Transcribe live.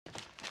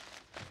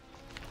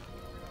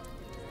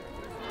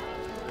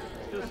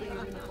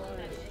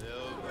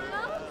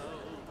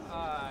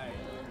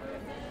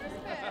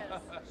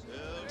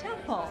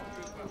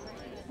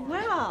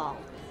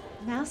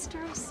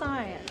Master of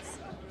Science.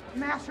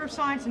 Master of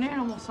Science in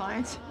Animal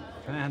Science.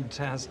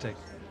 Fantastic.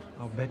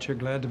 I'll bet you're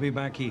glad to be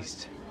back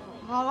east.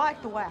 I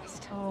like the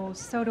West. Oh,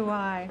 so do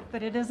I,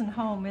 but it isn't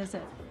home, is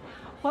it?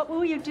 What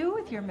will you do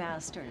with your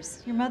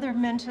masters? Your mother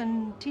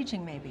mentioned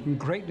teaching, maybe.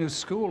 Great new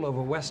school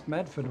over West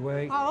Medford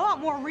way. A lot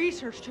more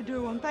research to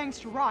do and things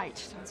to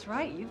write. That's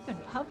right, you've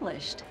been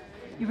published.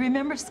 You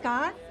remember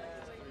Scott?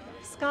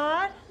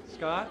 Scott?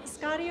 Scott?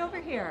 Scotty over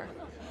here.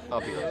 I'll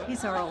be right.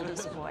 He's our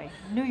oldest boy.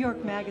 New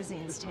York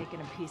Magazine's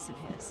taken a piece of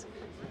his.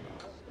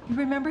 You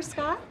remember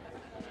Scott?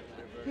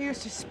 He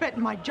used to spit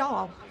in my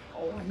jello.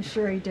 Oh, I'm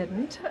sure he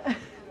didn't.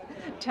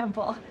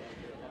 Temple,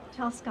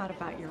 tell Scott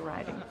about your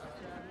writing.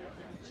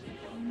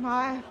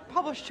 I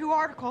published 2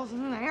 articles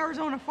in the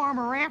Arizona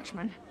Farmer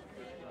Ranchman.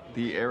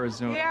 The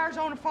Arizona... The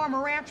Arizona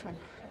Farmer Ranchman.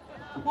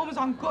 One was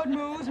on good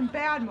moves and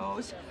bad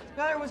moves.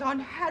 The other was on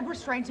head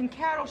restraints and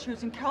cattle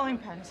chutes and killing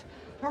pens.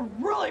 They're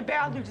really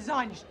badly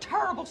designed, these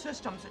terrible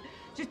systems.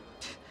 Just...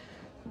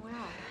 Wow.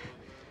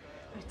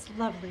 It's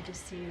lovely to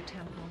see you,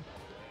 Temple.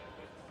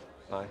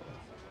 Bye.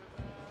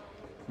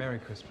 Merry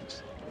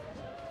Christmas.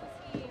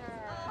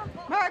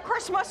 Merry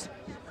Christmas!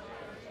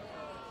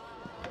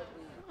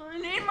 I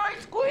need my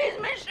squeeze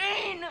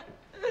machine!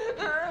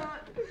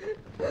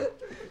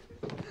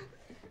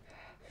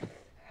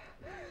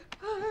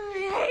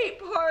 I hate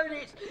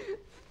parties.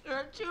 There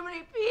are too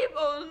many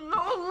people and no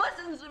one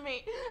listens to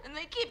me. And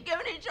they keep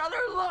giving each other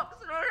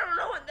looks and I don't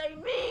know what they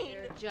mean.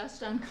 They're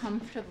just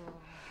uncomfortable.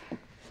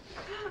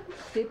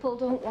 People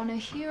don't want to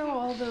hear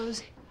all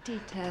those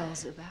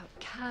details about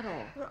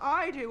cattle. But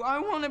I do. I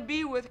want to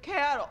be with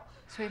cattle.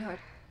 Sweetheart,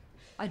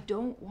 I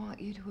don't want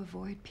you to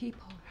avoid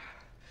people.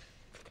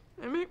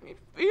 They make me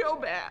feel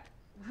bad.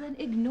 Then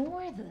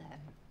ignore them.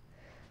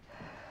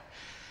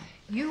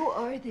 You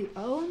are the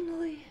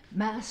only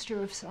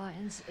master of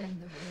science in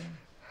the room.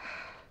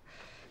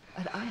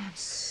 And I am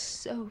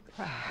so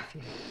proud of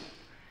you.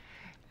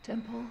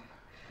 Temple,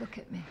 look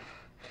at me.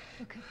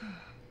 Look at me.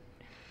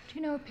 Do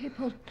you know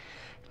people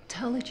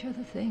tell each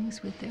other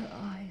things with their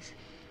eyes?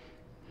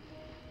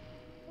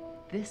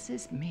 This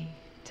is me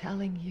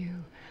telling you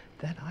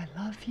that I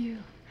love you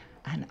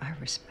and I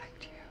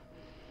respect you.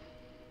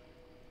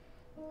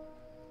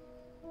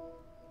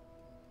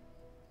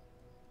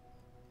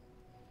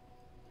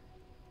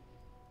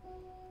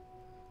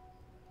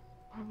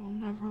 I will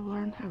never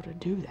learn how to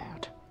do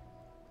that.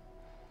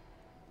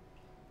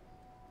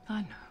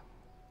 I know.